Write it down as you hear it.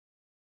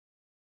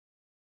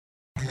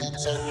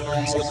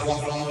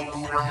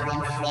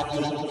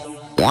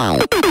Wow.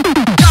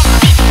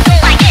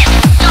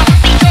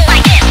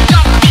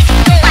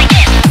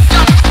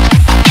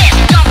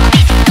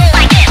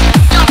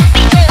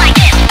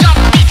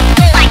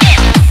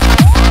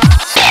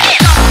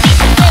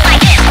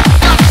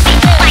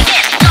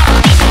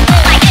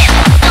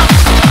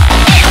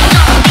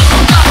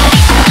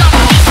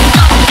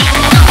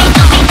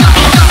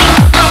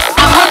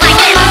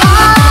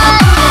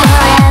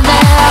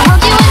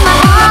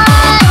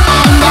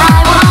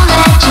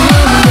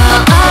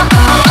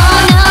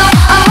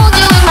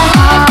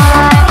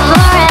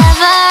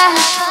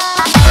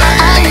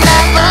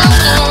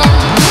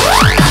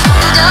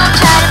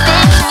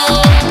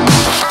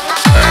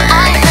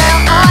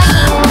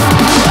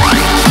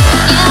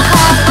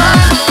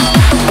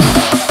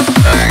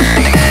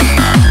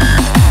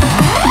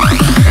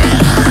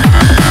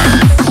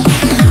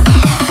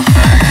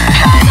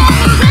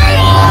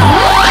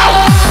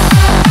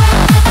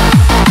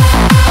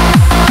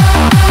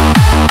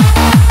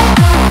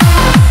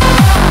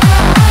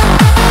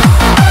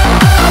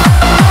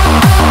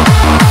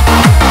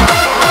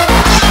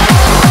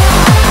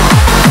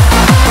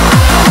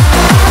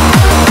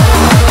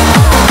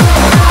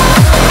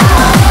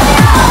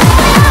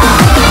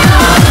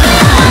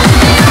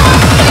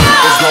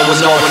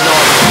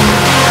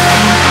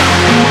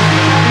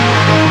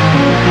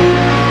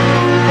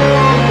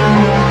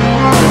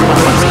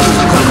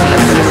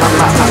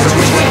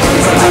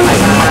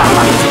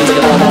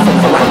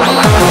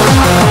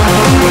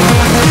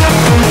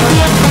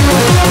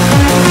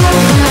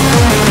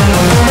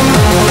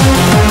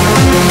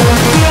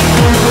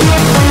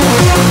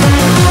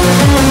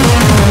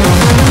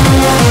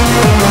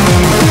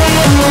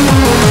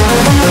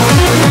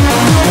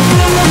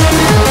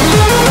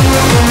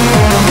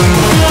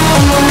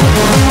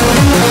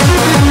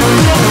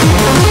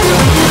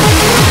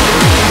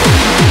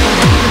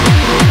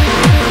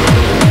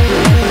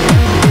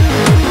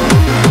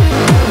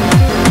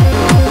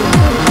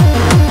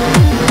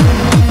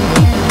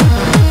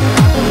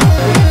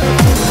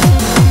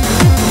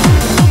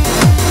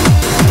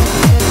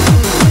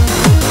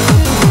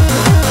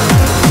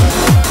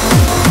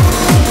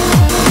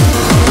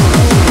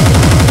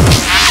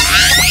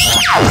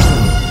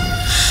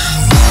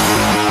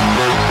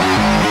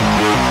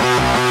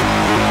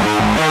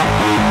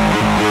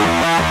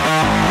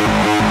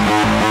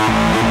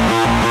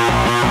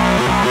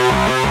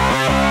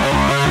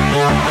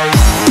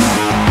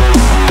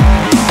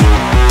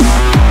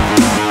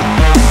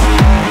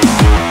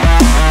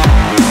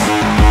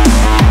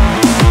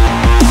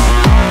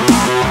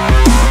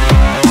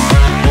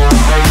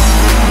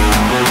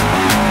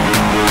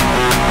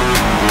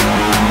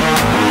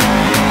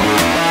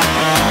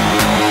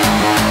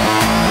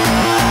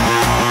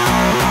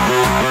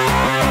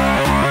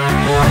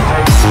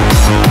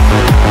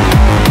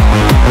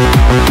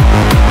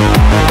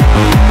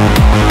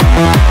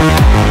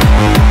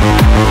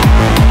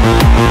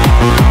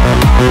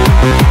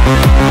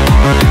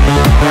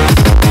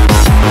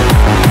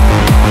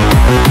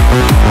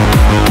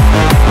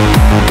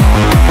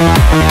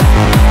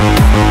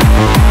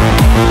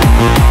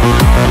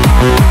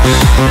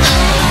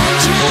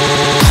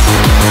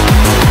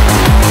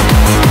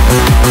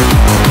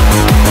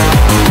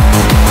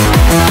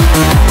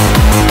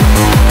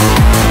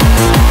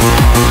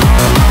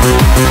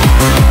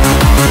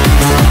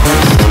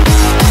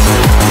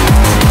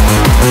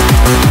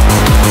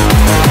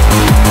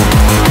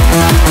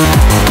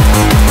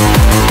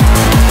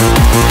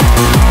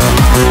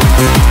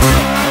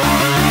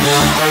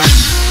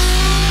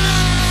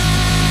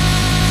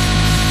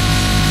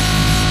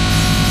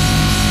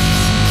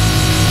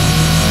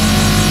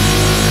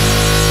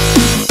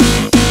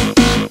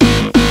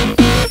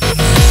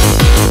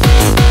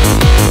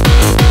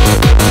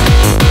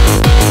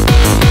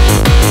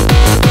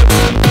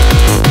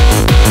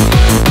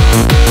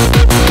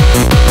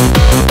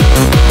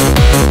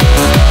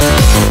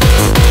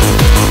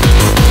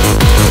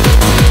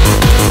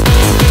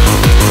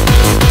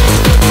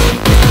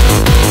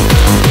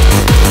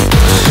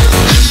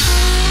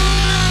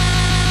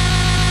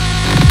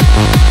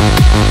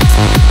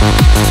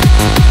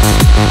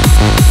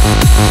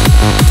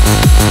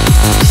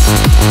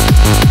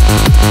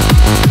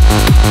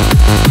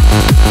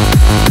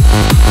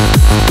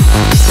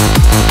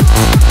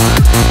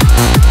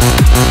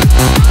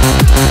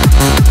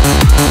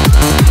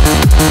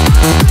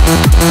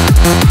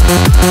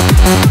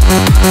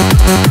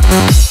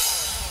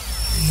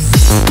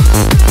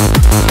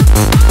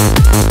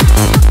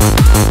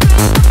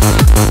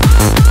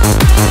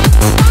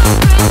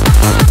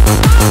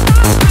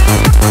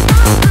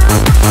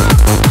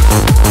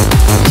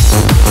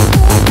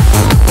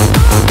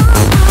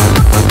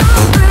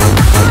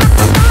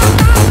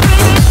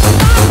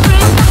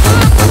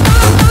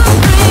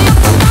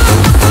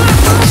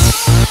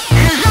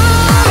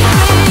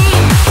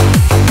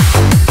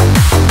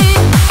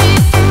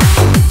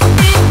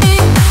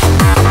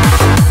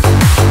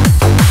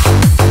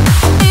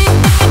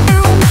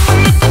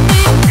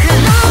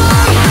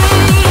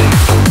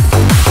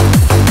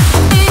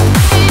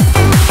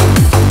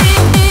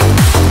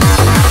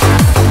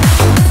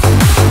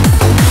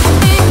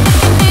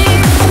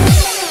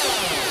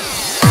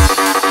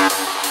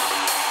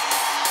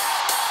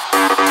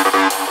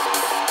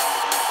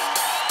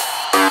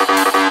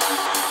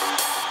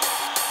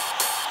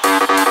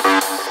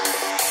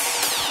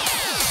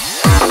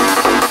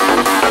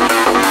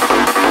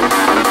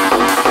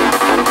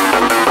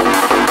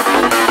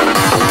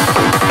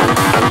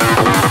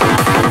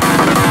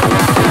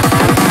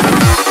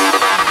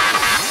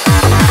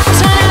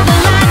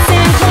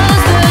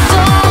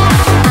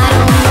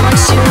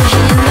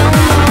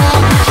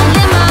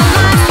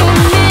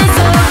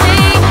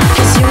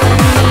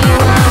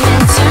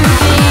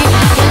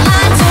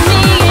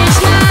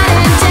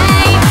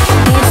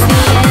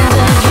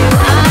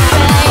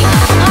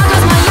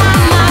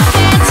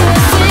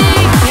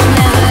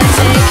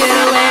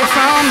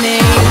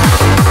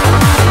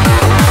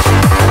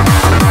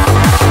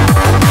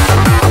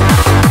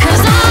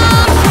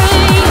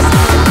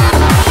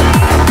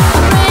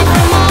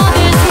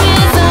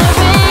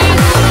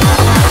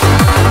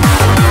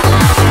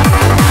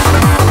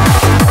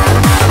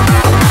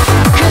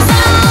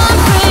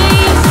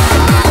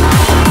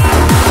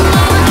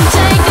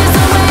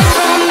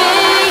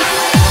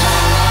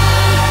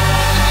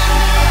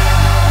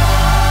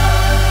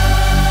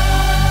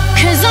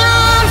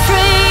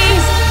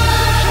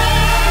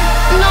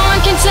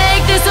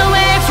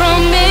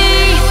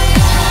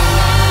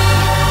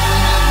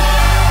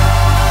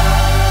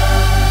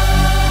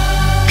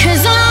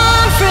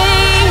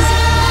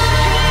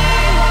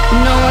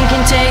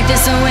 take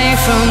this away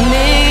from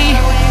me.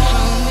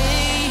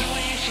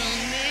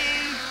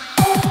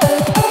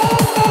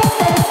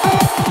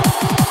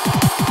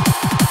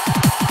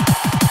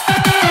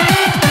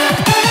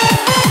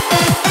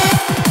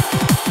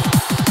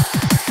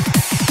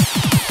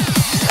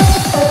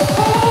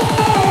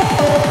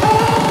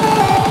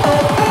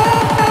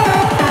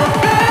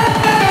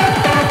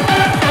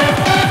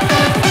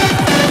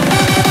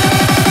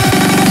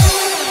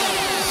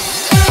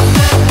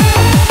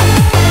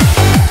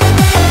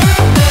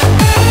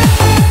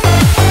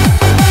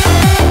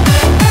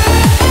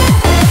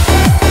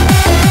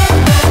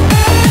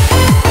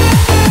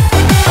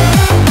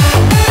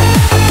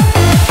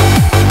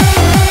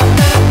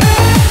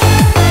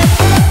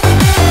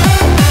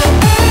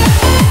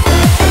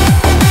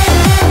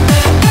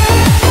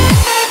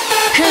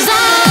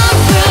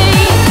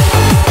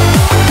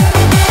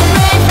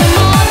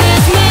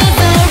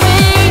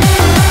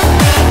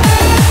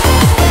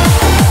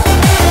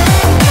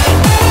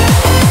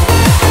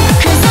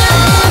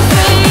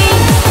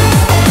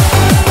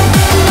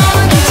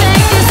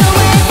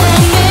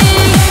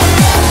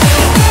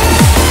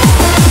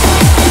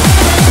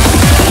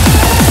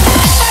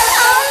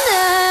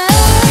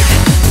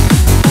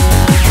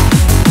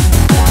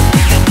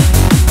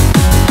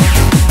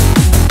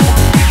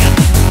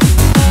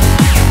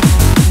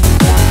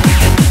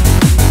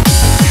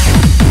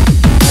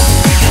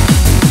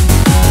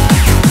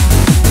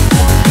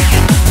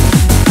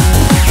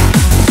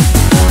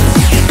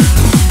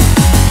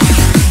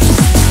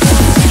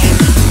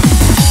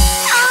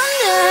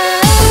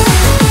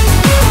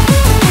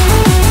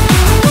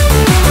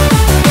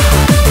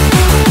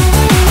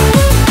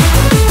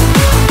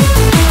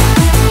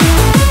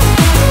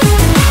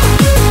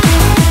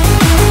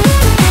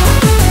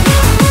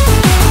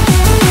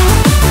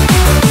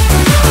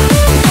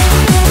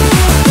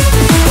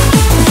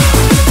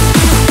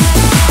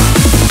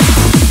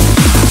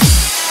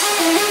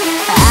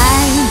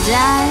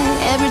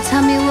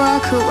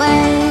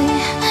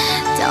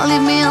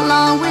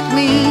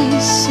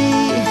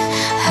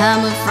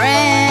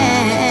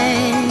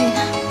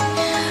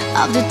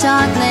 Of the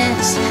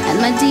darkness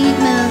and my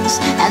demons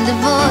and the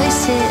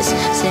voices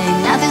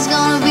saying nothing's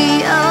gonna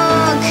be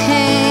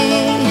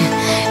okay.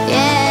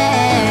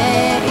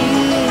 Yeah,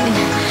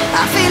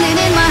 I feel it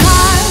in my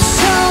heart,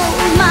 soul,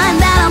 mind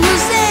that I'm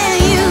losing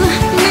you,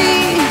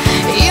 me.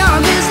 You're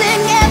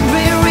abusing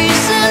every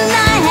reason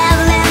I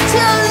have left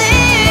to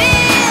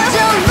live.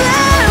 Don't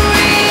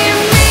bury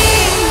me.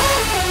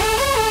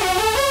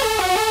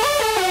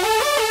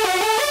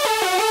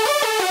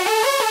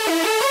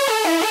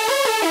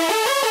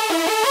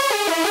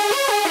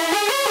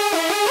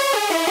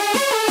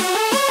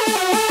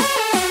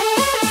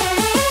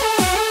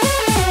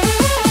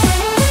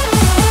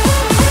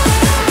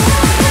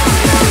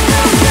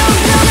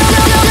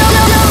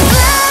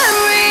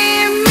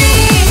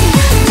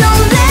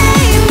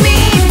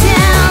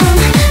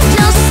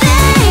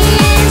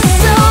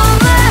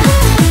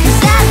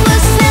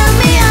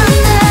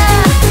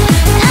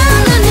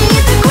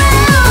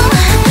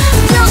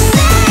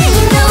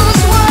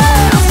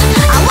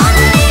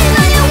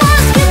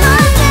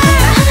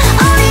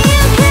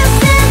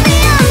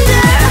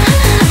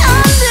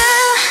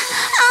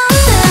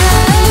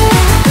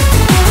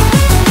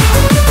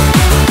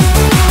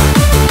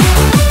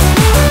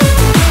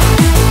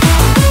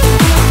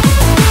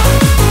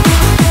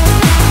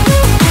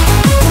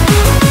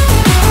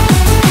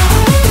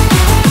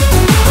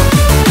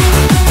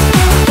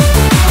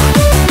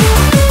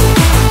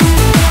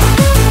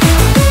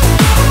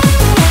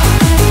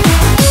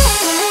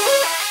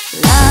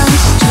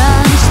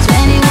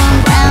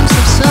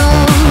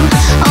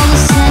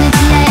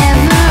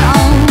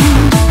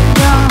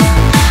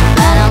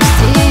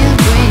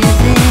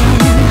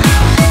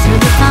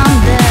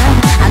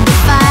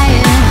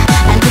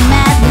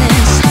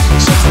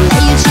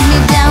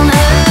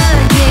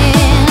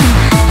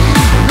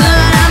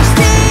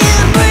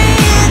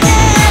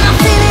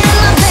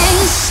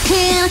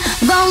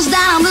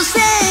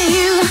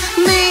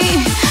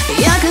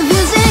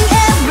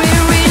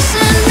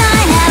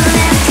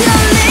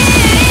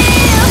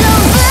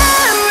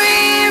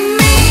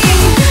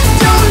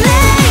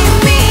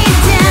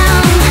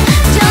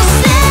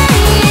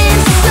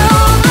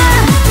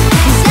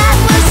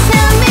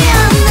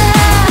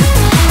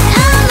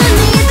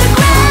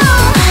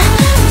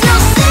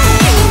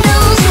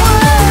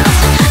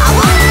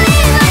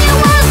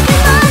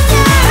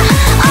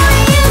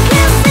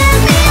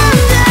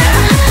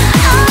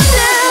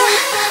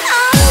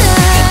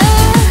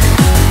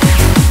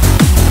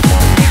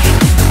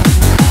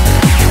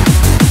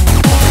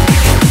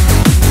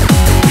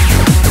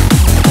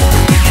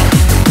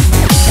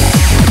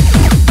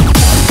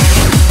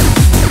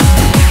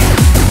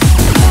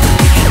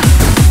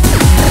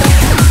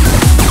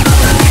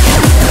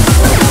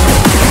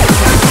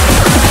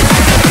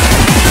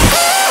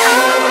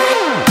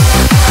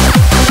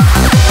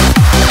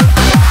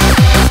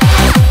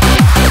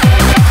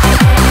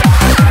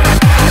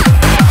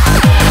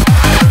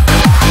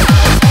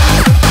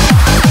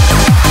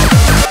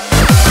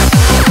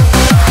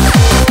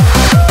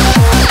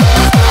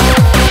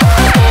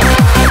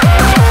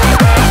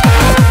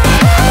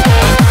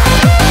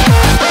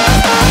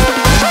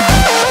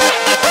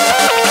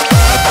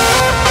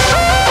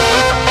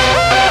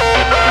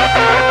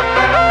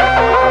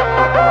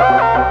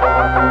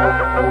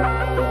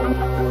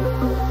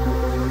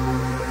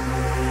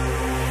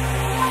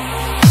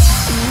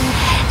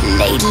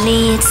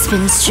 Lately it's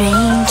been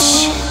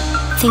strange.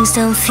 Things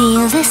don't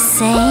feel the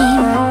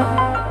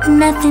same.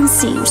 Nothing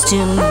seems to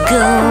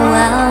go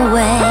our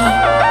way.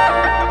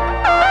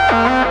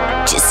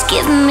 Just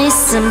give me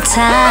some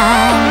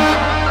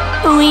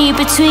time. Read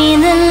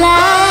between the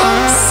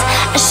lines.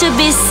 I should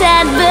be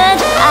sad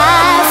but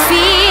I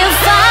feel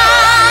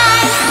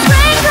fine.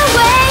 Break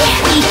away.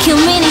 We can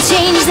really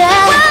change the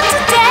world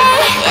today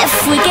if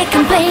we get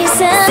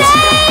complacent.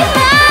 Say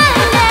my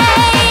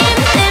name,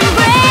 then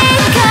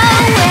break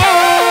away.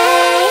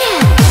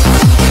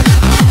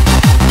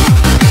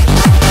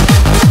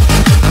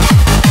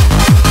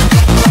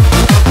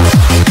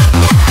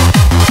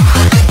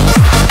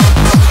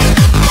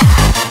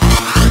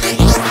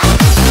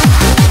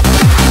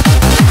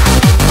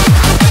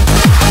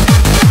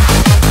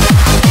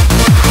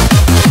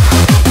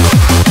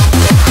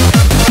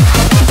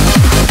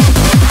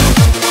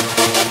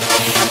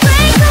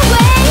 Break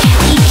away.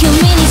 We can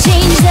really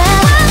change the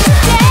world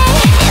today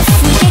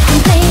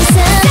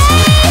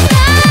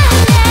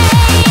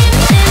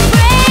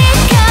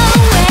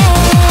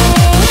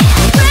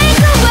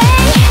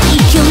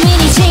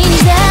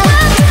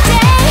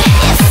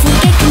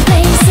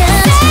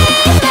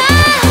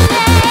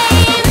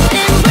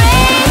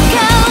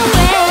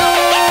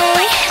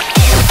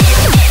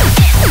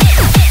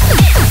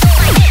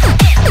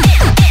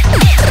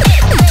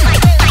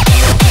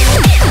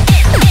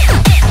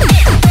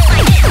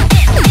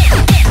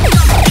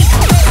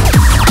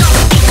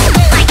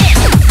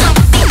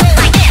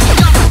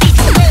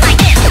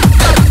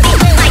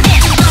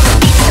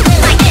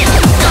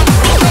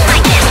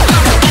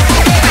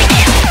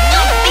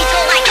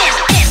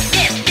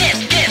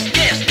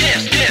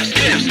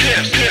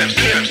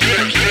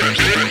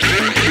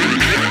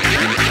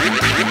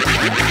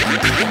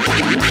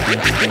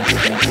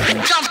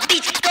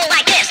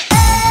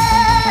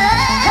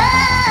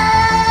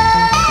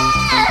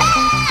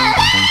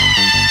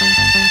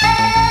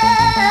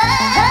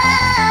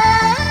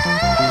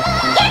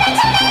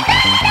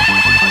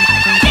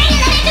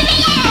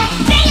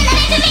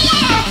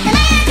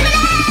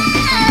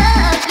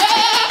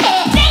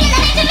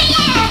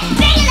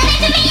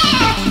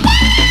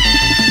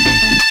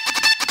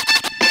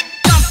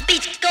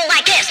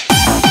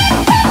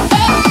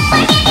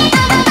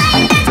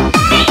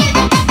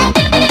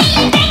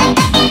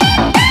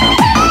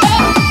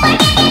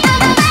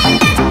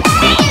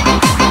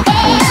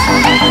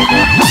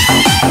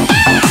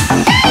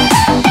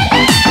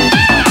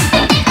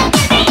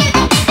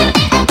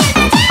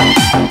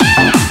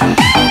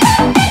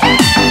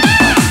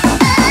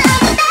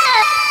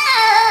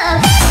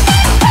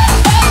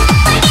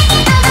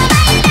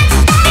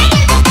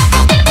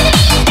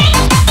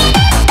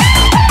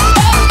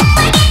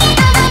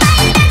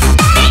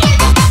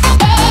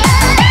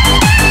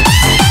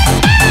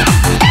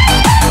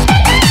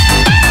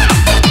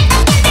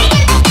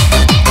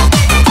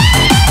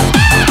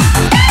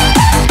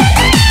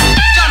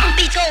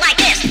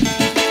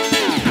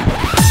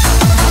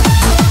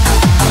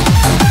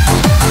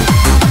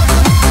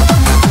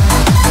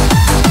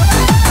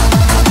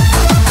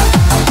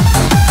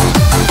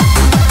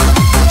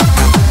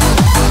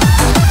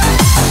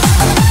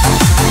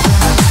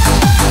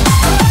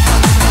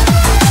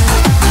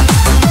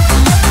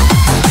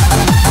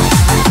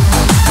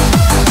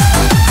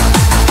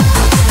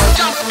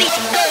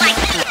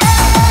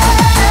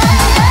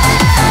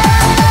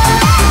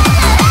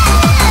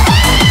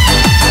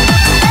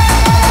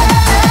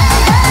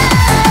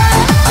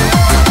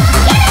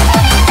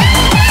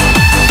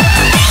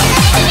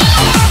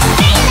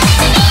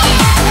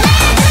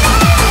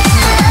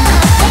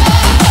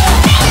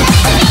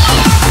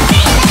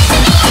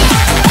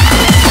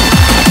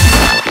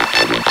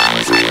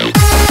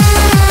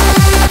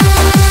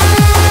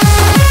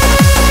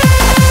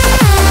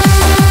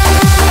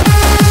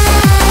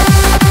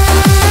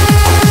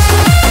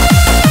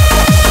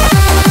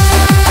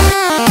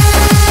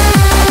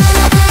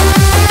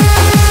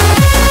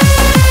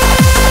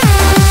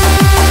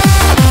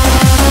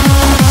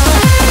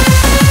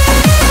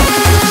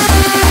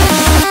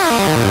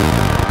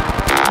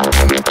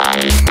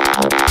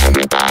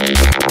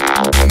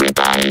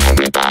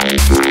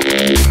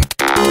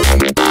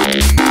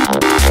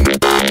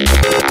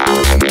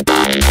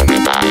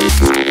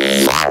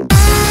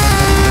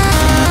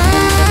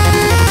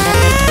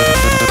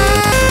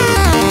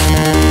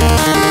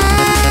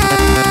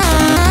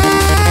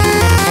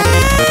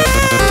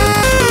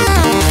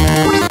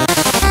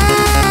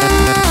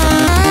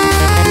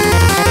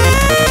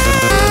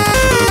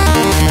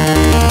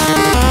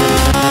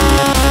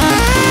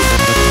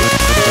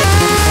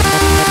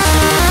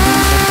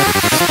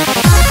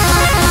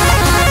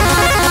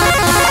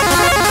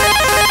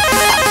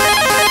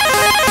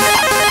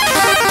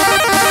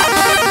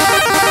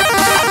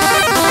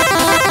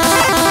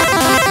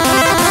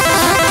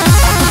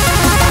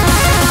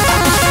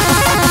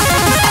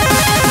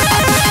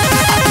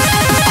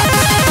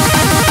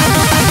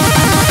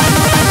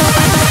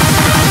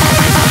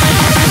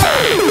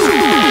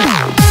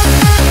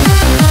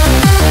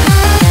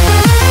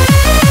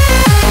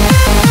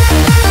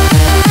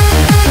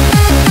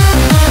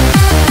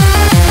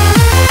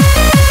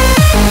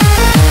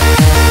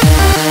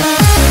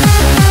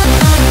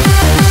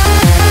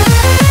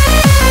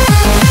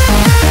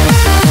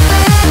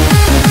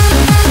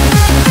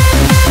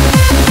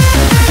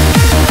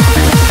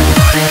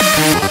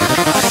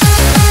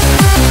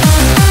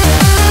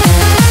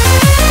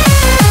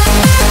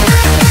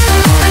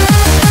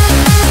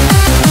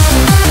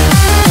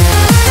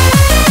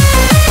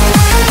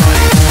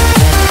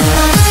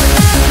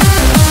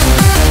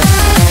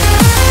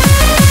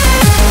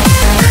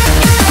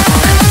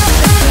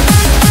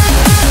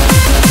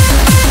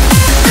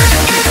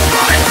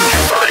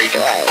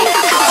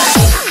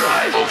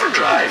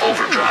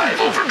overdrive,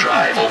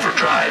 overdrive,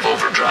 overdrive,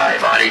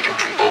 overdrive, body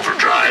control,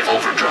 overdrive,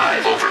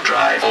 overdrive,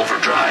 overdrive,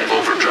 overdrive,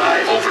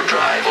 overdrive,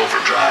 overdrive,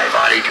 overdrive,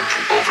 body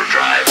control,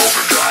 overdrive,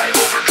 overdrive,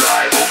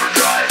 overdrive,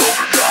 overdrive,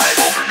 overdrive,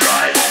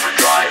 overdrive,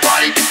 overdrive,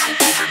 body control,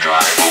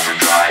 overdrive,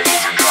 overdrive,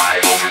 overdrive,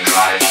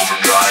 overdrive,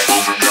 overdrive,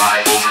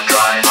 overdrive,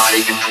 overdrive,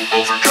 body control, overdrive, overdrive, overdrive, overdrive, overdrive, overdrive, body control,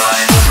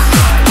 overdrive,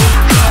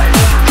 overdrive,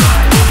 overdrive,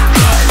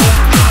 overdrive,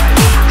 overdrive,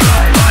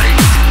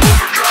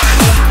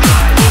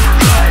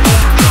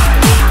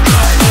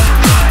 overdrive,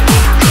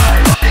 overdrive,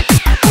 body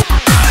control,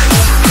 overdrive,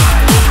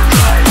 overdrive, overdrive, overdrive, overdrive, overdrive, overdrive, body control, overdrive,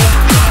 overdrive,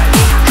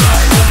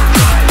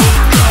 overdrive,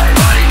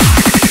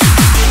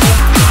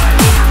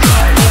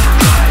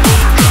 overdrive,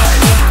 overdrive,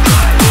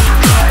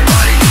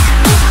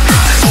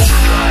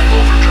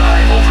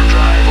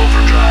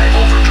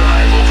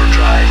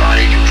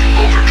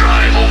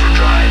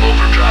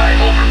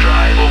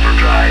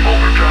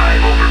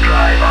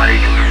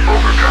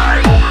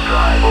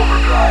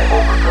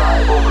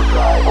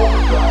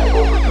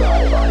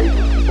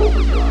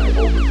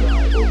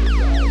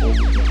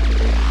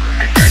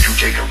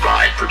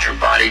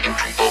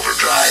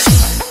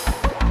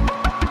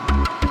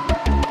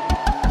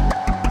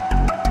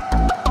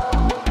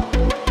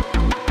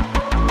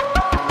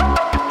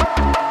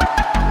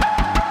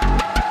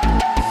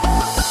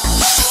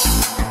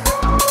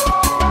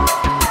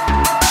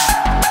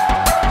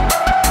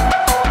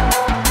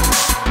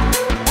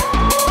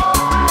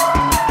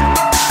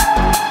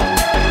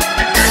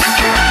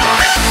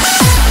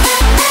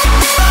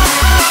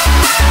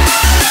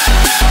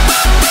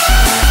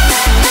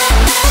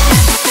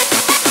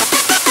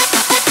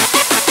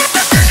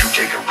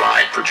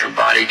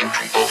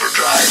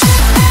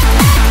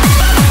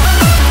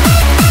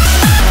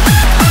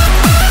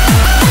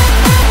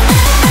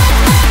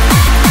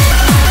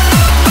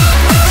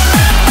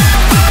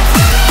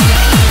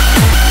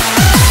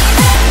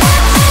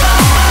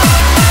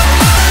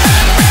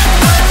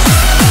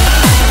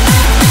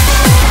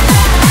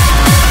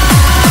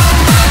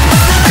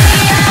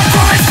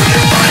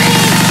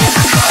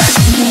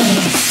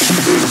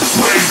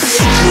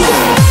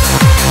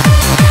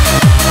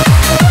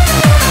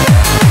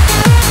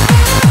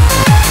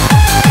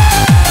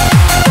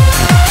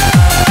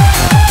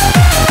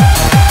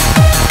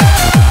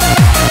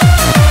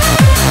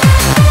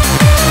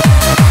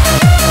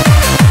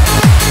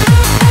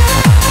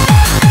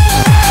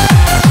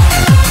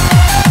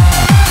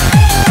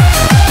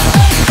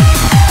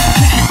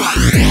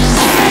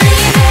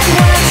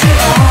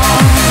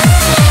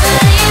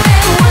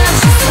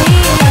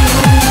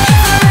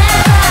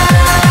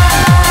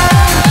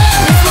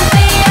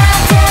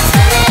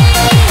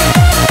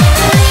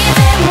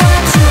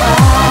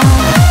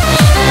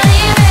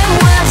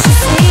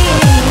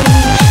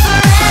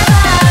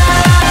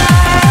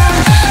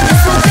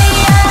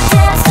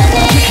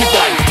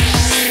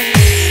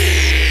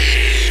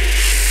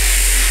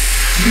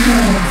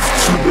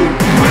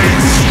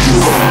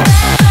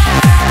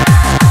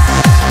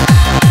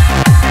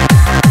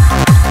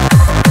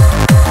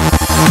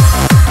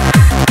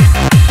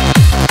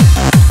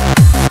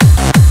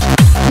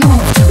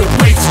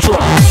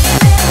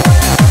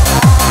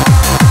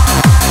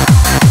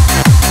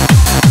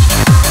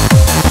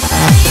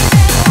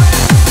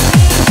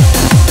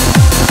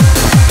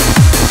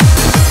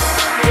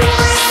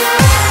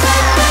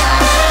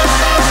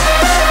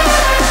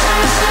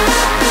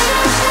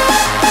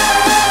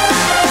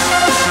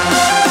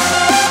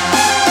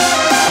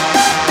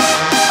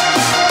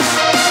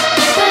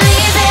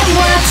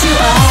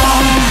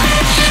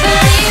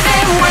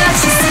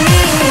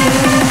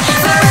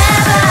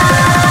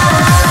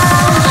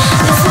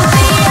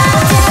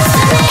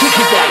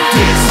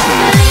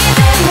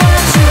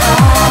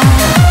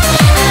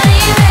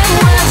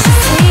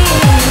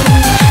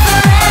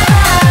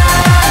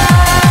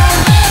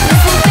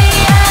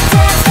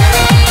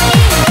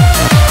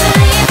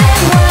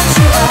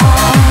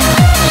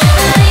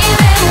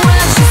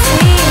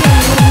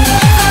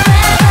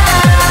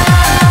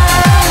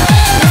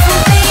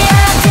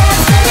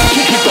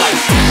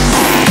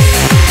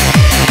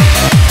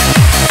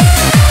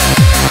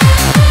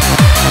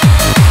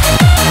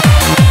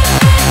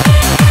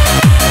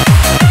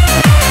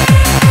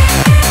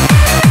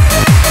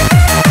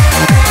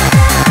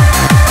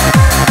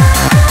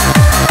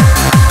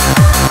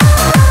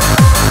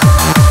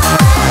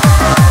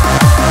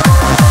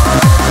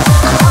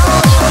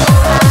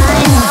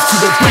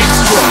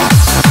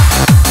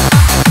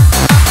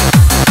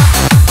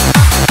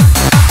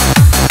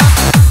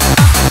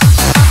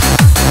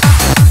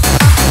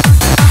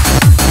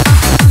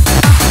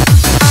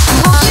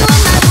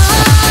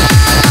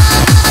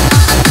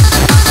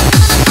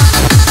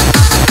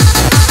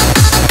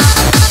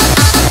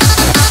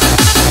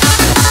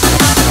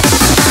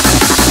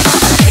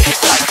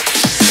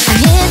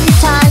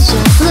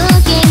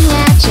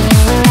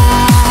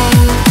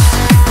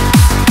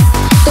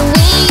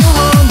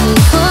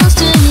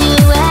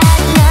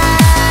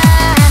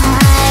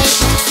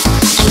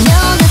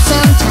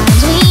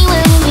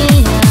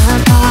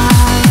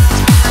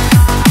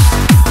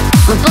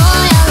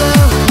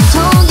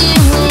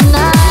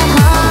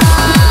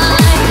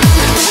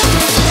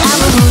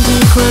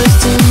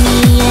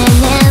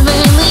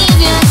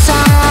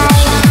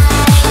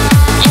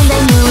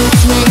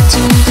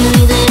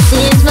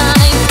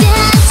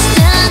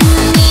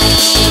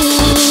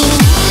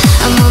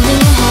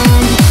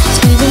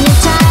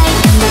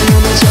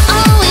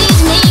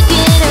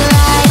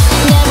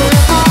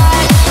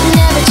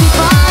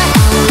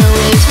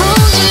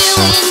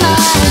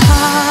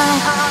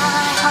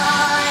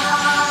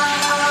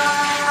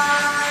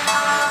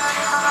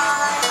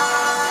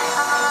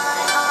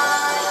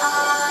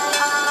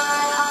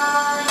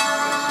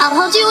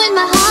 in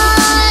my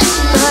heart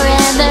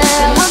forever.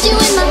 I'll hold you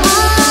in my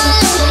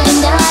heart,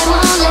 and I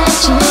won't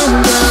let you go.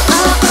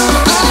 Oh,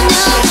 oh, oh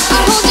no,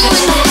 I'll hold you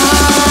in my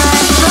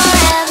heart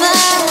forever.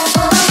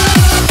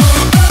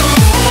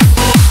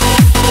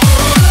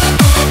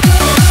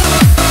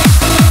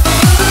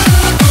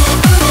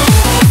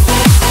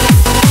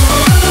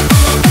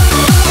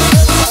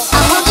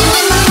 I'll hold you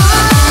in my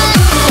heart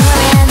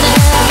forever.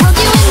 I'll hold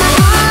you in my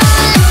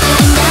heart,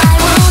 and I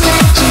won't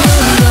let you go.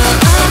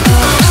 Oh,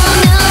 oh, oh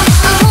no,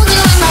 I'll hold you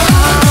in my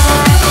heart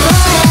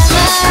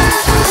forever.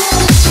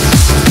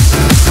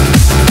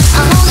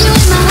 I'll hold you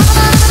in my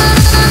heart.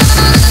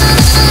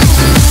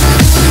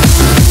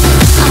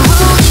 I'll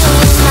hold you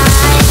in my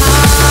heart.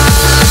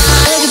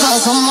 Looking for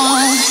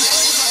someone.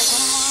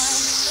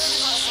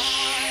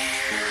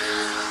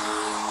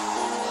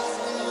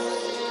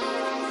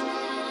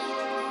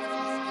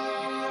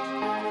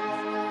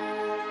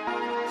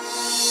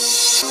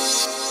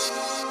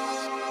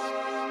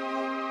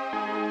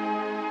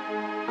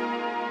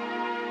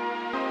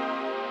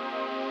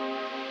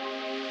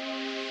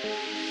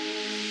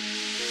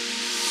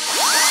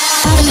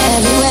 I've been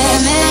everywhere,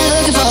 man,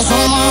 looking for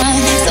someone.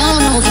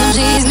 Someone who can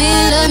please me,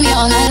 love me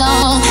all night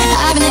long.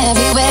 I've been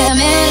everywhere,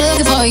 man,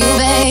 looking for you,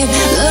 babe.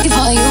 Looking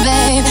for you,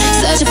 babe.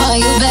 Searching for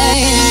you,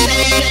 babe.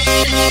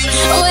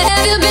 Where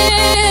have you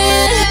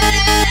been?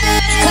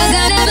 'Cause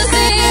I never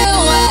see you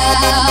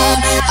out.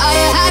 Are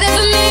you hiding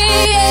from me?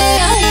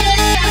 Yeah.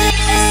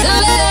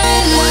 Somewhere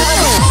in the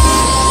world.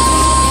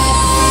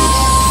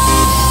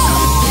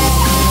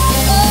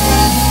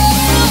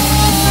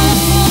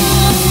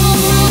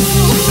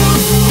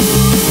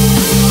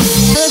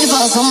 Looking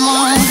for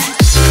someone.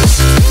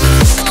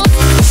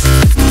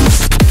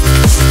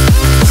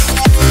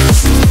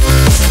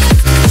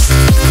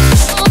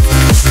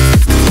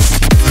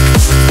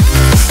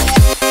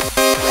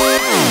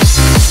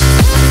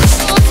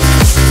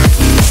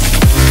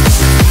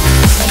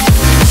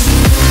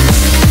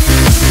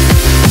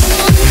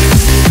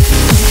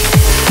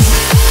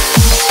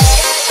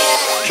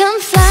 Come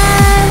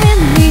fly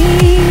with me.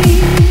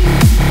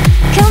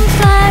 Come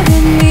fly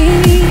with me.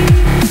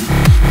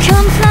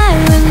 Come fly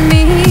with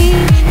me.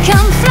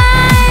 Come fly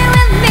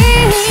with me.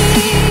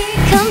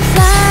 Come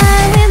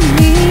fly with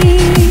me.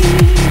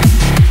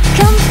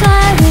 Come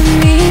fly with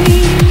me.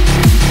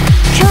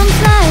 Come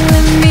fly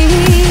with me.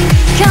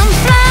 Come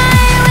fly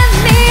with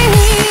me.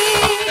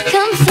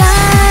 Come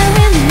fly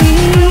with me. Come fly with me.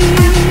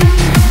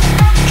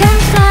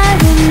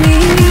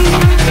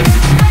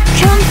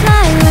 Come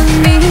fly with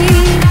me.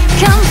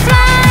 Come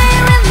fly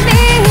with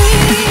me.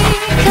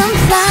 Come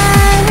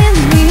fly with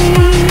me.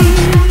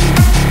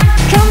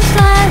 Come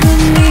fly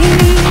with me.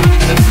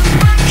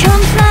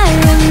 Come fly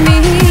with me.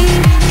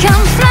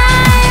 Come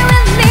fly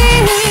with me.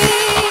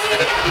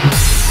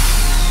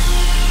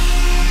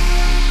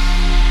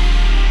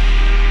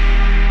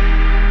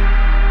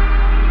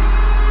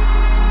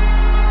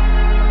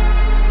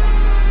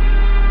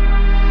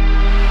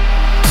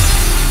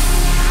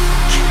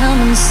 Come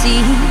and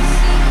see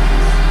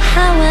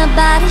how our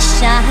bodies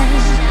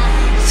shine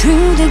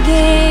through the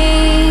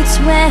gates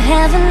where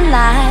heaven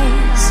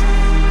lies.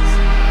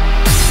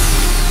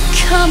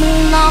 Come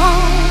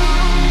along,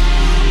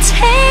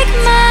 take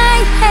my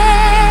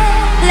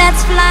hand,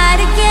 let's fly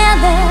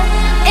together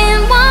in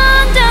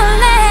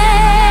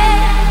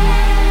wonderland.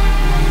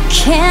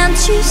 Can't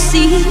you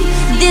see,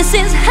 this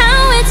is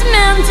how it's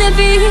meant to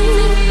be.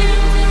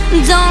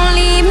 Don't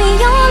leave me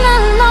all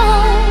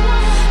alone,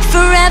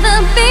 forever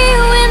be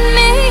with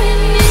me.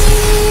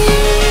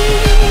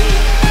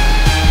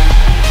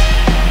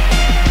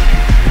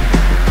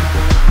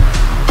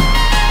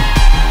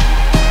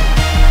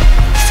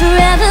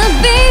 Forever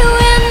be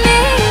with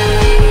me.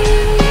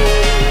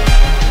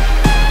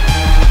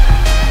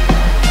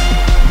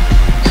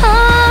 Oh.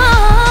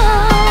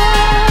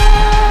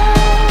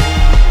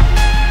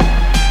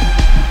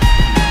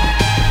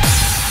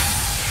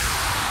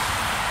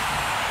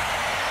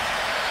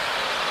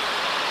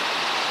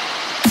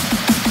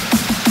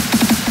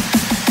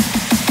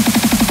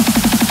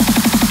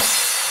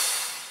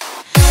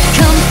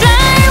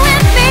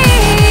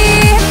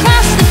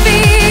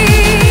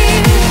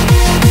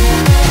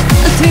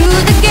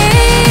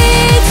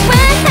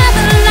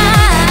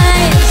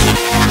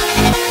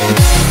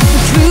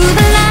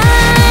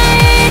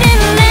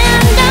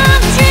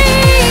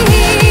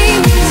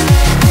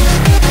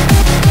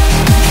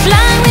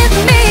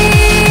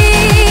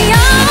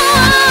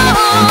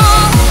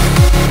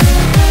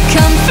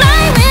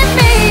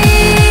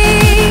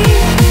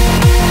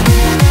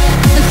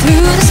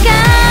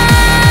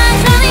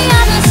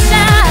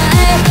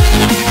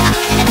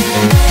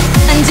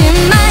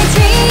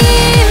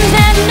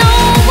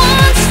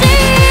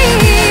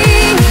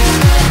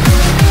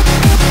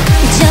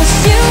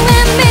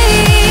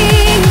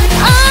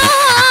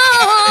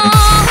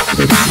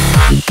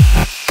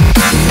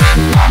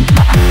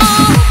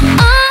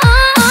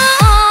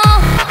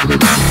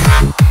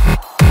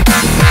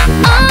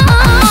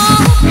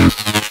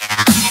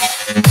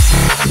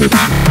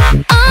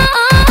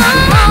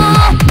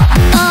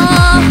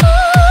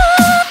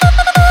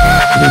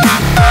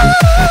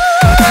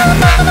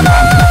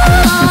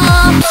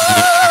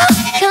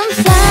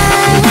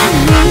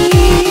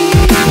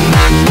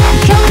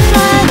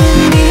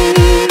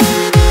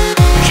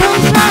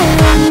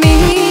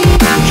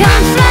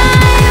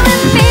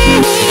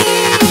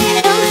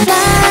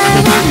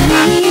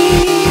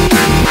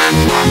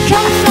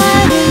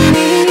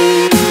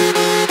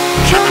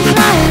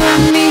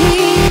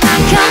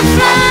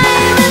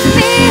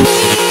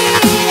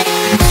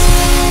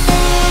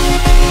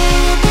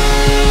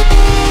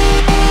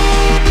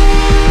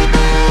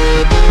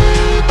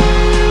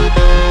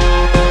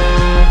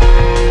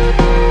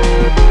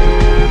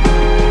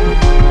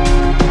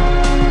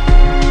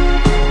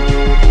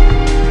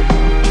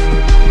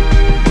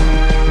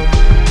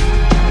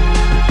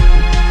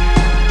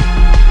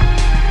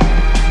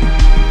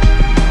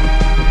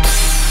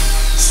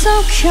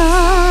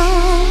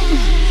 come,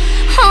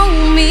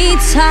 hold me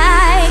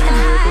tight.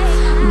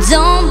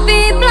 Don't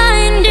be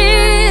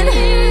blinded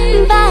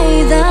by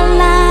the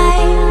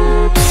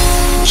light.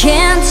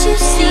 Can't you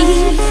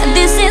see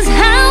this is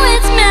how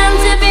it's meant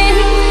to be?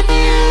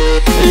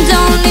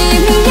 Don't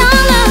leave me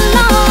all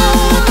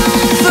alone.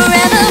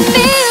 Forever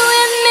be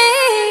with me.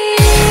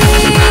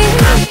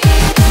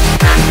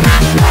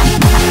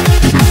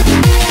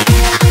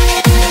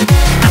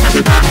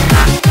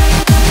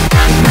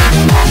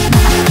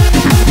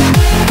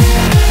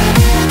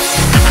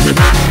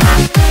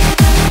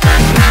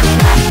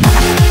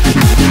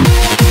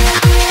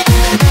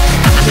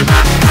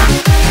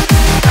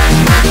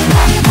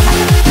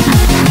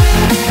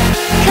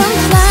 Come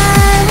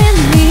fly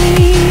with me.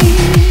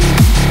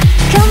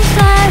 Come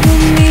fly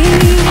with me.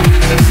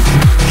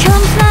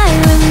 Come fly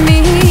with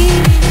me.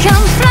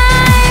 Come fly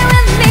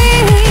with me.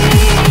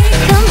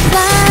 Come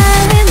fly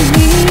with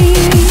me.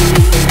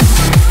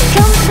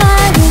 Come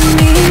fly with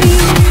me.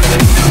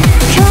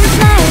 Come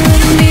fly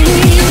with me.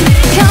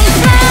 Come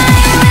fly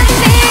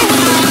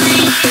with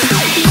me.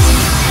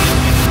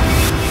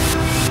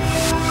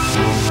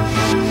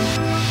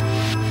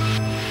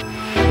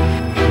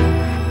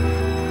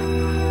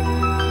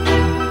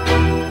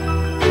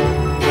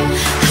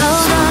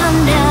 Hold on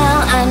now,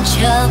 I'm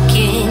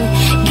choking.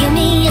 Give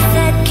me a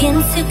second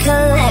to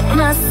collect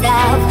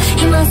myself.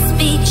 You must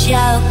be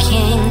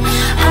joking,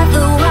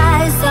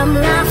 otherwise I'm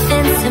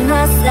laughing to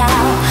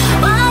myself.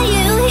 Why are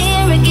you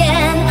here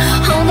again?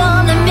 Hold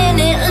on a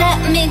minute, let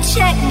me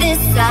check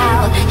this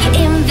out. Your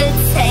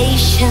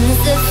invitations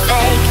are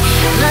fake,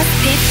 must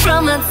be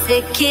from a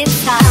ticket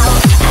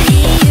out. I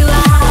hear you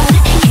out,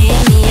 hear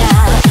me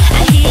out.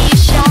 I hear you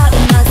shout,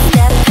 I'm not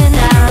stepping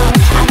out.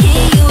 I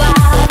hear you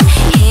out,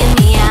 hear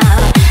me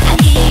out. I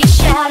hear you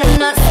shout, I'm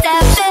not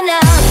stepping out.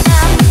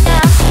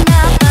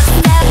 Not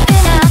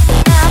stepping out.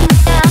 Not stepping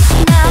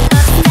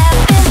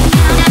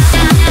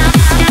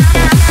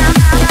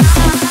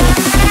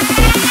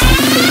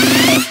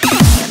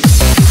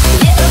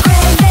Little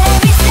gray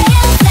fairy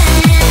tales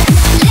and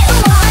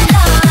little white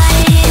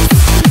lies.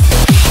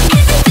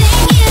 Everything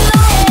you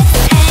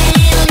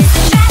exhale is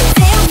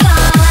attracting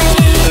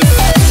flies.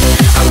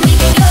 Or we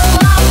can go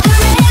off the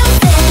rails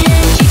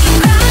and you can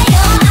cry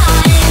your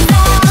eyes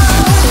out.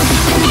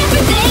 And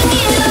everything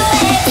you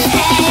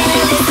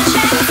exhale is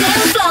attracting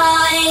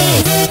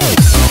flies.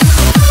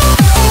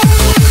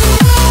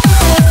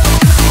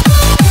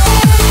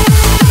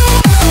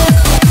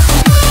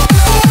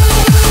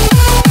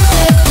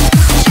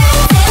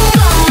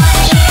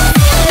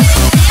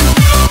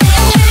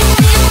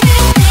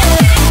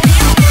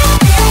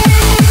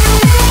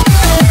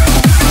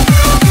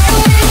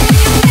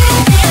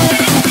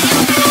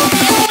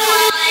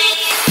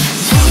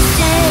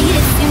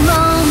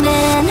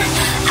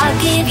 I'll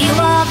give you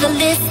all the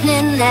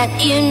listening that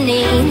you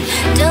need.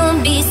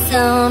 Don't be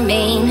so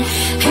mean.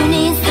 Who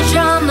needs the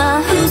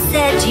drama? Who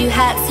said you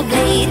had to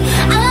bleed?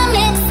 I'm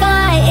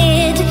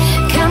excited.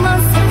 Come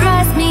on,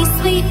 surprise me,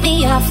 sweep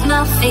me off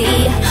my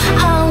feet.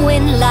 Oh,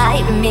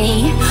 enlighten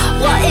me.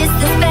 What is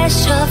the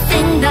special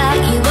thing that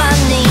you I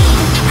need?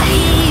 I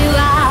hear you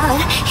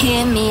out,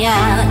 hear me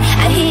out.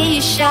 I hear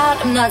you shout,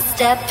 I'm not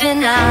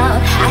stepping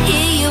out. I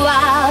hear you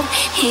out,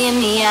 hear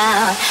me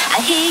out. I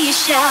hear you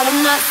shout,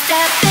 I'm not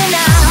stepping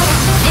out.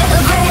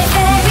 Little gray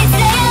fairy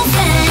tales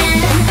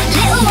and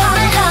little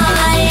white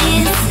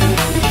lies.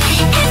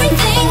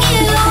 Everything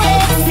you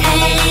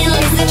exhale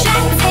is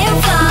attracting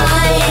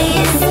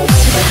flies.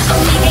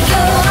 Oh, we can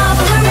go off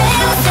the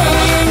rails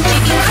and you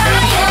can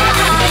cry your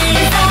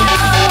eyes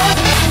out.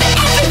 But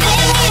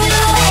everything you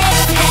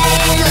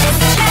exhale is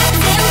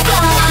attracting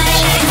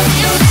flies.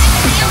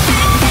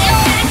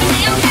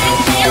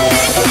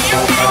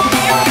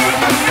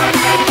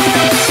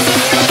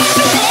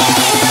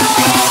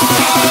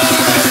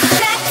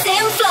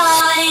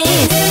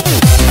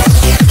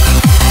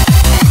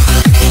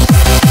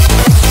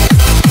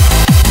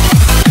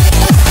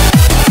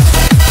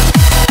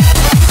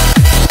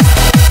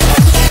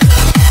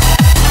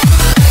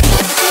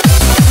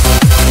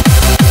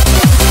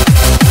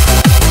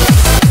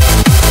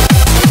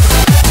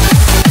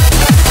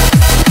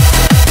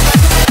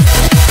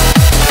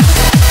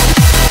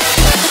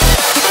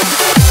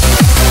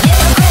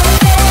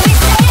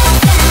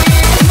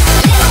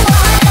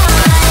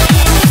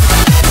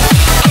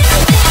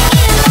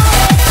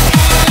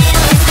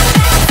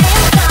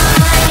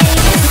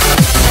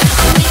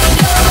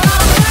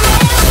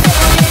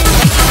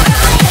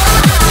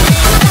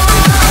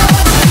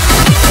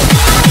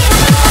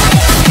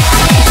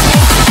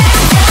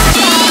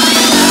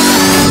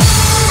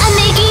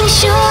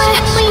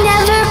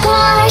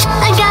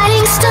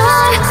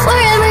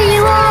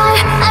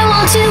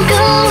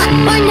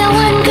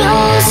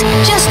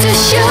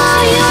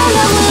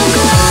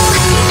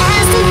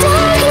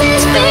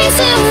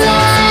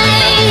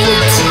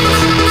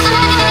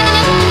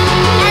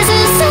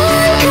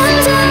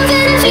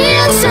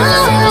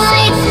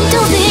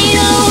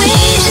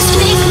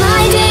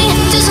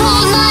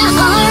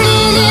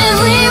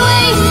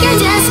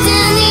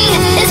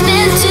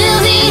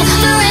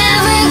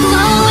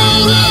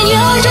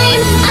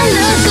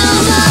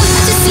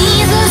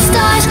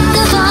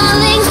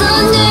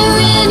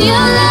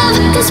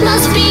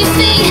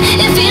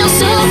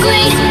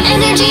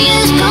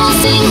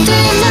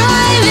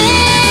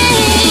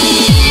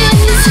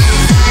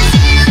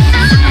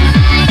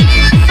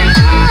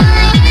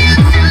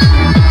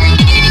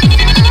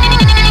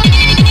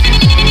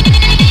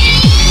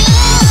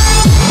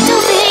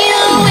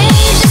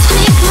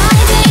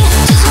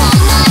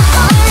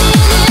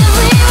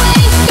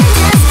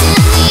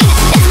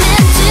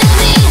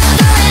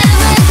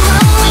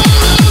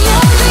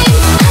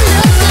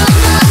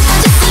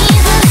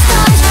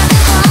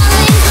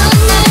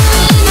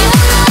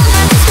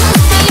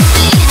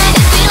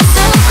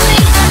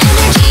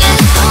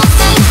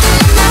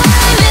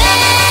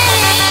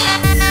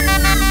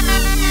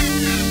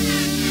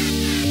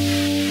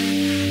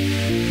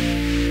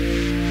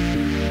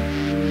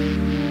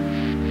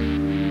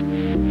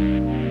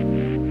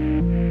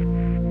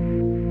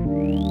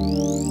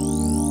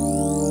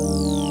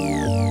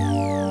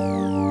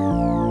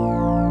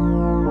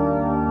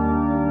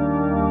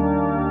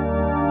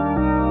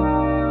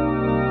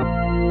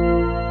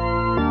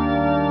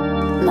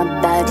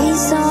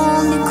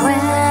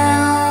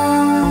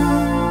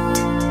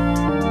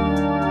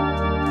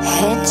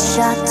 get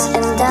shot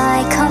and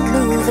I can't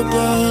move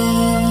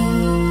again.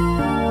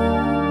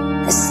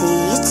 I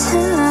see you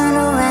turn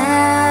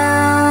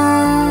around,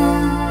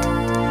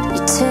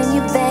 you turn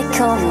your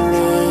back on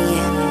me,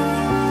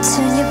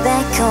 turn your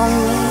back on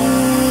me.